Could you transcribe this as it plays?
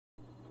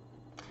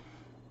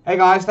Hey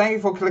guys, thank you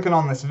for clicking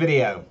on this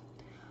video.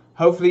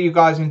 Hopefully you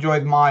guys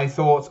enjoyed my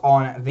thoughts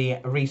on the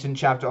recent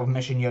chapter of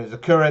Mission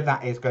Yozakura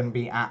that is going to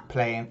be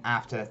playing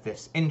after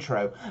this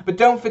intro. But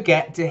don't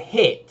forget to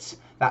hit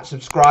that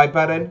subscribe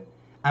button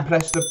and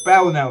press the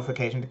bell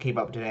notification to keep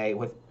up to date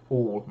with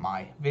all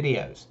my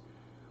videos.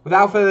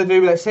 Without further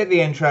ado, let's hit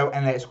the intro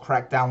and let's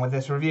crack down with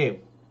this review,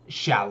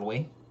 shall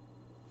we?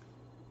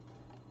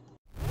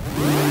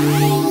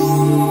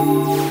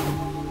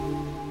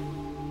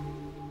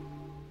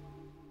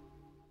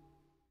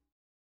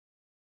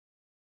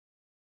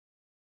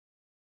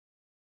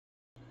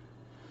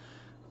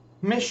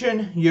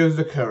 Mission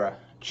Yozakura,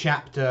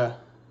 Chapter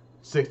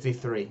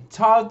 63,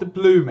 titled The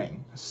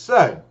Blooming.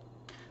 So,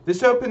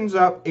 this opens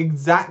up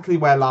exactly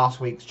where last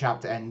week's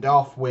chapter ended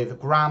off, with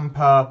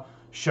Grandpa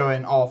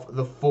showing off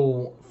the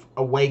full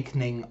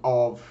awakening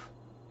of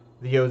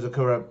the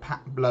Yozakura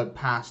blood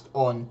passed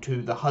on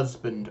to the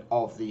husband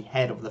of the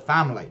head of the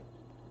family.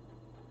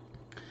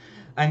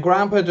 And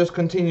Grandpa just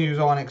continues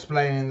on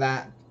explaining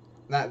that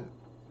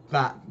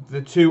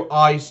the two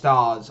eye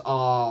stars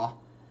are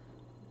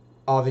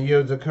the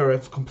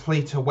Yozakura's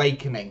complete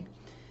awakening,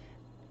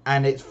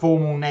 and its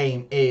formal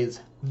name is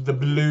the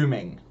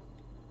Blooming.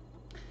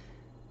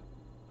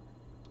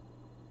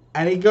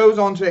 And he goes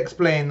on to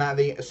explain that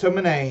the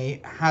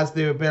Sumune has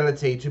the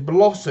ability to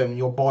blossom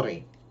your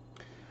body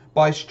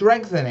by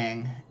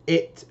strengthening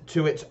it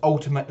to its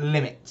ultimate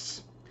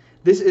limits.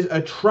 This is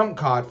a trump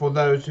card for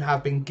those who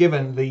have been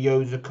given the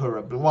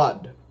Yozakura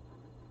blood.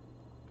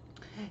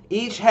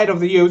 Each head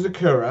of the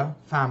Yozakura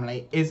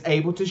family is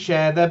able to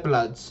share their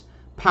blood's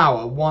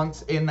power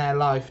once in their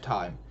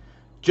lifetime,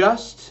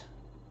 just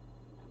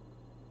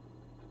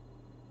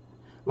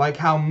like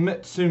how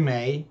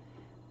Mitsumi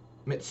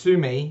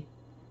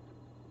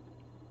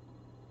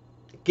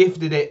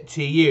gifted it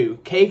to you.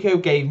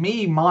 Keiko gave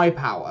me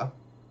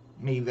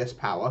this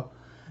power.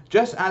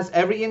 Just as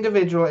every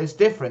individual is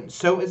different,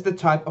 so is the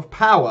type of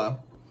power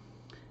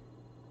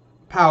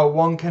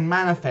one can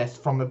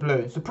manifest from the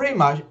bloom. So pretty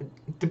much,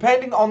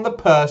 depending on the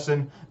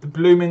person, the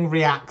blooming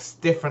reacts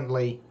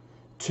differently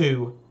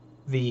to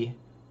the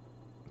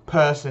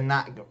person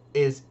that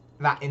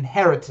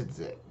inherited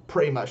it.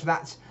 Pretty much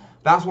that's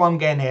what I'm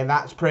getting here.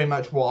 That's pretty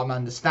much what I'm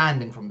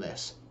understanding from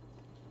this.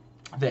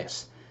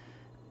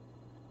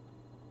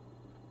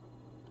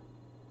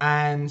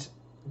 And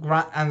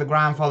the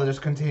grandfather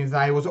just continues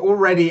that he was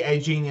already a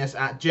genius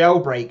at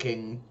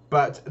jailbreaking,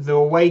 but the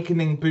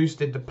awakening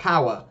boosted the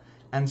power,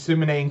 and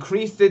Sumune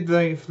increased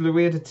the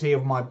fluidity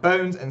of my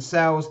bones and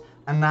cells,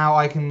 and now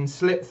I can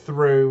slip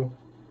through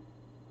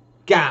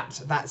gaps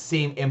that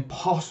seem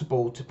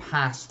impossible to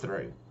pass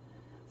through.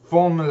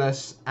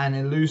 Formless and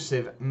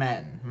elusive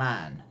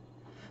man.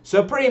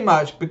 So pretty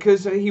much,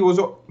 because we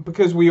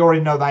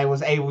already know that he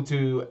was able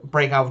to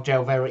break out of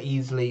jail very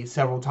easily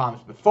several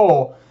times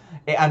before,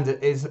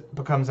 it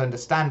becomes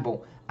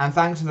understandable. And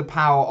thanks to the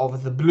power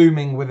of the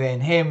blooming within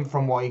him,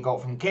 from what he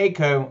got from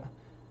Keiko,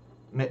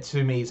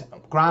 Mitsumi's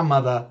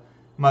grandmother,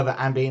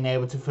 and being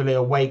able to fully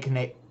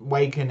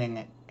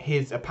awakening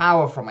his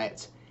power from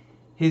it,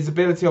 his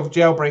ability of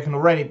jailbreaking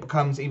already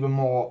becomes even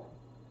more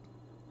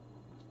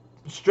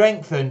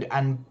strengthened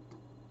and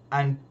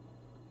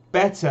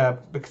better,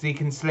 because he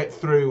can slip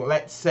through.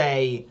 Let's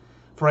say,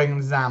 for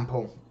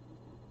example,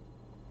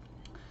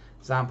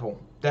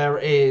 there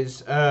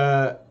is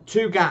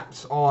 2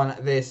 gaps on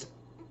this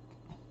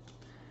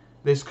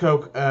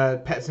Coke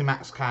Pepsi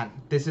Max can.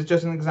 This is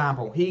just an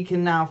example. He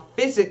can now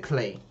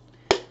physically,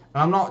 and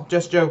I'm not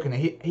just joking,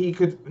 he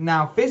could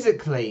now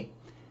physically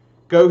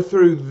go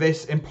through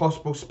this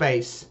impossible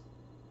space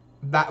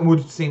that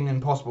would seem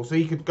impossible. So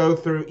he could go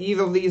through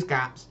either of these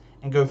gaps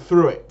and go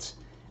through it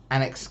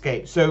and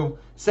escape. So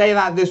say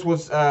that this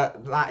was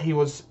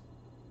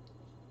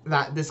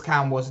this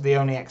can was the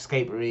only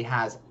escape route he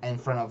has in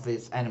front of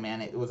this enemy,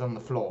 and it was on the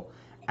floor,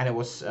 and it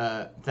was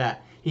there.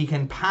 He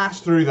can pass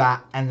through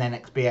that and then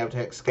be able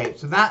to escape.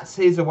 So that's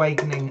his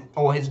awakening,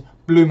 or his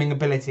blooming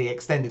ability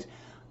extended.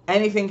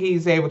 Anything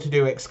he's able to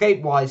do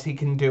escape-wise, he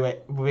can do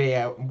it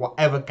via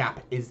whatever gap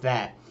is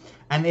there.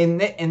 And in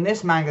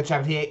this manga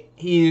chapter, he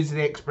used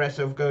the express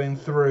of going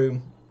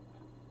through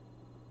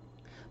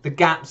the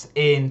gaps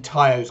in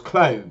Tayo's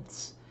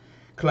clothes.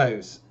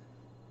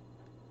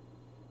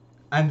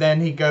 And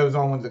then he goes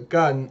on with the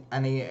gun,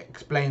 and he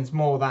explains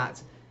more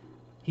that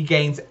he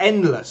gains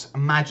endless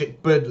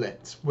magic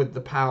bullets with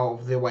the power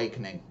of the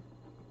awakening.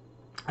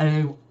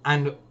 And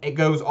it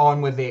goes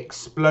on with the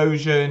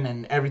explosion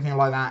and everything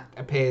like that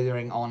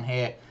appearing on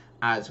here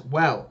as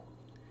well.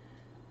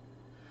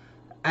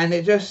 And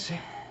he just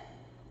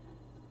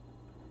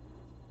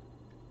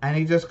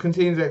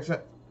continues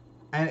to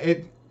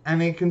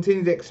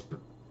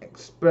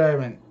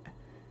experiment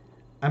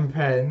and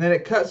then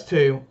it cuts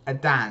to a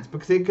dance,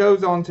 because it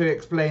goes on to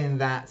explain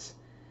that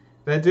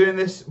they're doing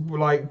this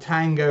like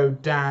tango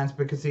dance,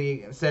 because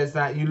he says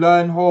that you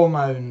learn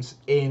hormones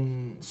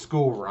in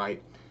school,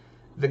 right?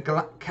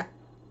 The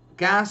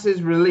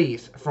gases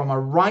released from a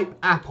ripe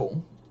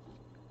apple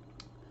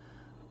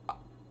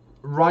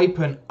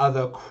ripen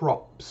other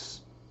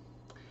crops.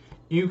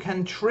 you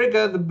can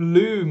trigger the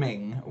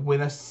blooming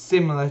with a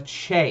similar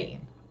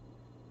chain.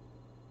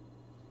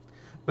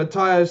 But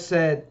Tayo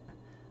said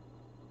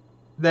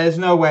there's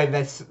no way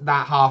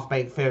that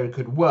half-baked theory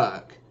could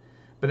work.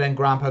 But then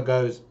Grandpa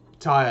goes,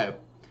 Tayo,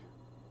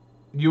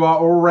 you are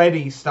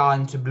already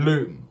starting to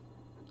bloom.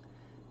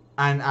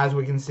 And as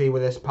we can see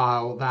with this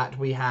pile, that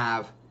we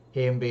have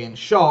him being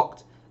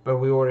shocked, but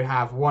we already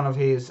have one of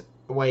his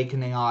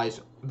awakening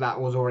eyes that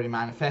was already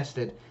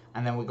manifested,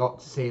 and then we got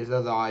to see his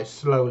other eyes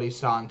slowly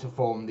starting to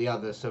form the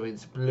other, so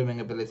his blooming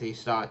ability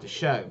started to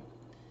show.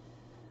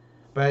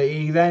 But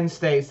he then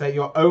states that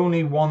you're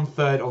only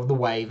 1/3 of the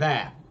way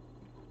there.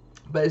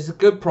 But it's a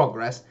good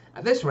progress.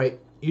 At this rate,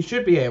 you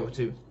should be able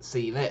to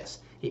see this.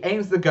 He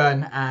aims the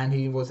gun and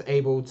he was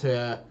able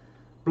to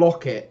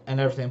block it and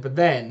everything, but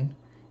then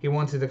he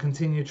wanted to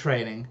continue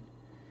training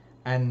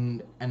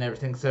and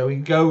everything, so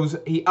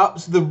he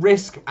ups the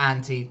risk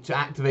ante to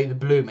activate the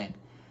blooming.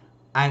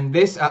 And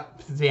this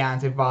ups the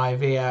ante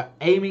via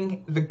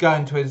aiming the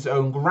gun to his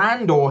own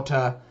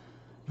granddaughter,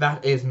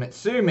 that is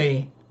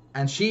Mitsumi,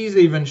 and she's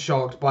even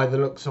shocked by the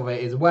looks of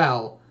it as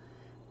well.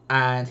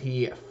 And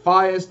he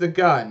fires the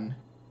gun.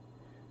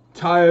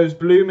 Tayo's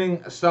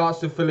blooming starts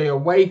to fully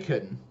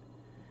awaken.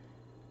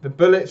 The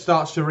bullet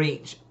starts to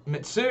reach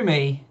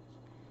Mitsumi,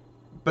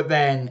 but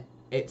then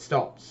it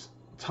stops.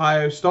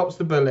 Tayo stops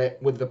the bullet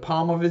with the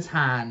palm of his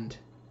hand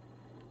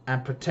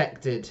and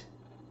protected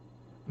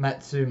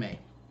Mitsumi.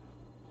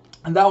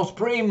 And that was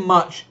pretty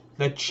much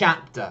the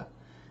chapter.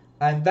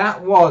 And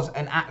that was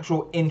an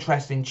actual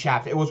interesting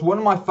chapter. It was one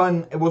of my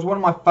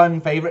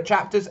fun favorite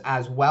chapters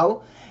as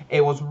well.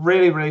 It was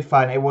really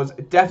fun. It was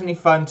definitely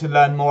fun to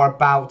learn more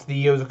about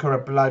the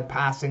Yozakura blood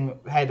passing,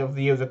 head of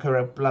the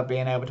Yozakura blood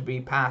being able to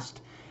be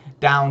passed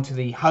down to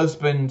the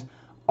husband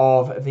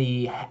of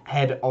the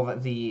head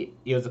of the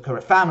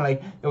Yozakura family.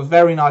 It was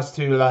very nice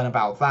to learn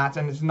about that,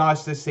 and it's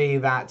nice to see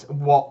that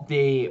what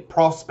the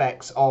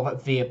prospects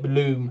of the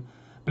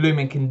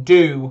blooming can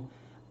do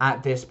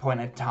at this point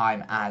in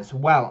time as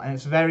well. And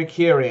it's very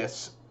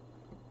curious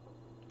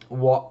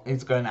what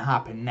is going to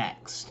happen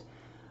next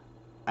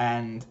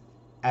and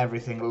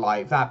everything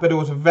like that. But it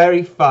was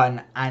very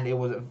fun and it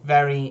was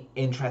very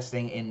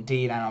interesting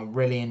indeed, and I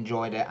really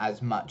enjoyed it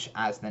as much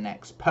as the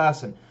next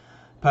person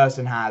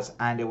has.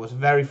 And it was a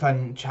very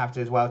fun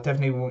chapter as well,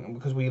 definitely,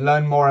 because we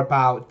learned more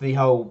about the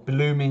whole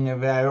blooming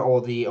of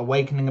or the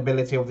awakening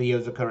ability of the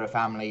Yozakura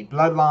family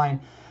bloodline.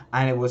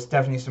 And it was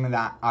definitely something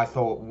that I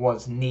thought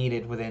was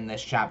needed within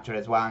this chapter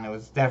as well. And it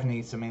was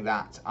definitely something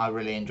that I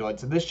really enjoyed.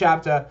 So this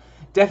chapter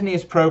definitely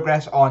is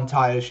progress on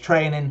Tayo's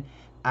training.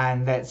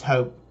 And let's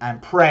hope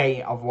and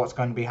pray of what's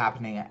going to be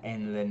happening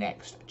in the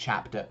next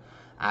chapter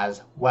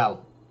as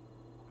well.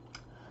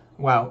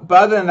 Well,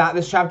 but other than that,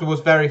 this chapter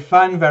was very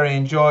fun, very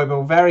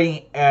enjoyable,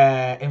 very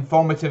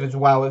informative as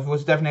well. It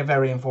was definitely a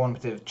very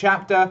informative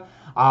chapter.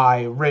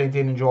 I really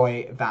did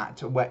enjoy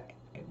that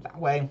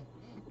way.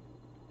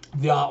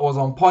 The art was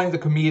on point, the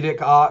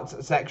comedic art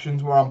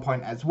sections were on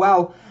point as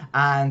well,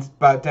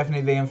 but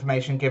definitely the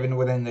information given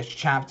within this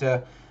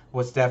chapter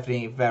was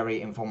definitely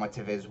very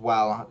informative as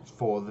well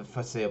for the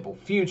foreseeable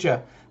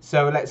future.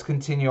 So let's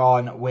continue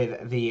on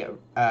with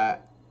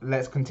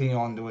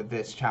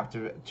this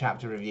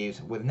chapter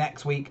reviews with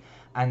next week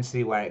and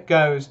see where it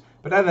goes.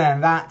 But other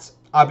than that,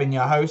 I've been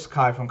your host,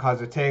 Kai from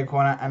Kai's Tale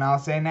Corner, and I'll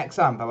see you next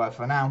time. Bye bye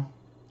for now.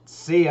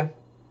 See ya.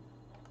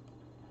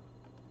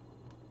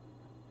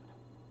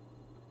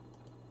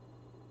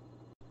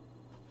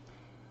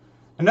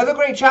 Another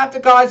great chapter,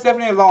 guys.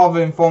 Definitely a lot of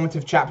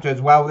informative chapter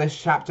as well. This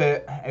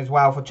chapter as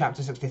well for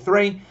chapter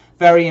 63.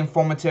 Very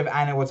informative,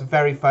 and it was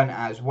very fun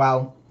as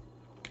well.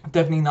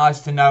 Definitely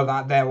nice to know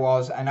that there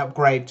was an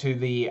upgrade to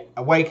the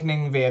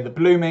awakening via the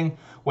blooming,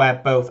 where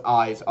both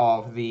eyes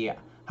of the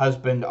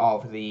husband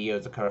of the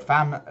Yozakura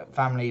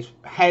family's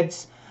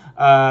heads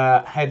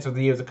of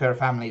the Yozakura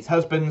family's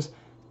husbands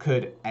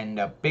could end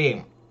up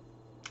being.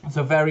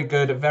 So very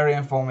good, very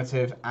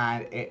informative,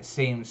 and it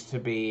seems to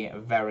be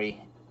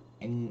very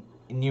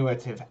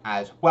intuitive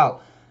as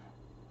well.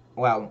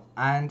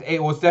 And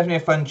it was definitely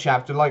a fun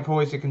chapter. Like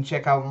always, you can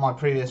check out my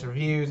previous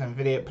reviews and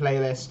video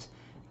playlist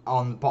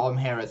on the bottom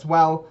here as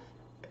well,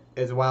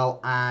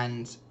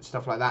 and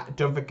stuff like that.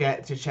 Don't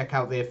forget to check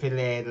out the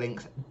affiliate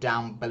links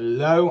down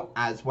below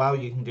as well.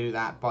 You can do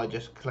that by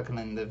just clicking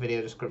in the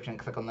video description.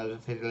 Click on those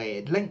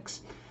affiliated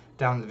links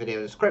down in the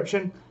video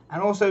description.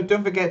 And also,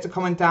 don't forget to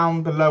comment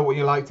down below what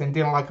you liked and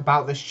didn't like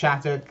about this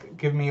chapter.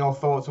 Give me your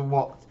thoughts of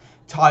what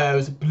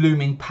Tayo's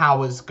blooming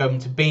powers going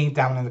to be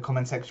down in the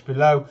comment section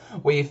below.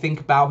 What you think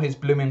about his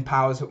blooming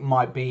powers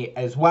might be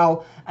as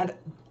well.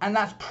 And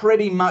that's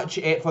pretty much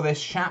it for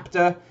this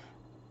chapter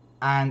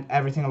and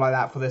everything like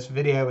that for this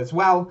video as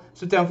well.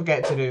 So don't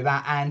forget to do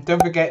that, and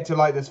don't forget to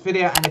like this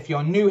video, and if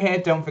you're new here,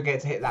 don't forget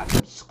to hit that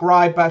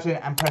subscribe button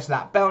and press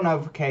that bell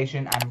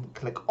notification and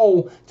click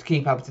all to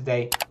keep up to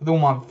date with all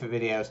my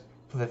videos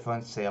for the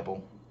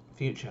foreseeable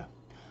future.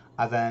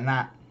 Other than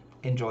that,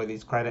 enjoy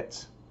these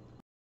credits.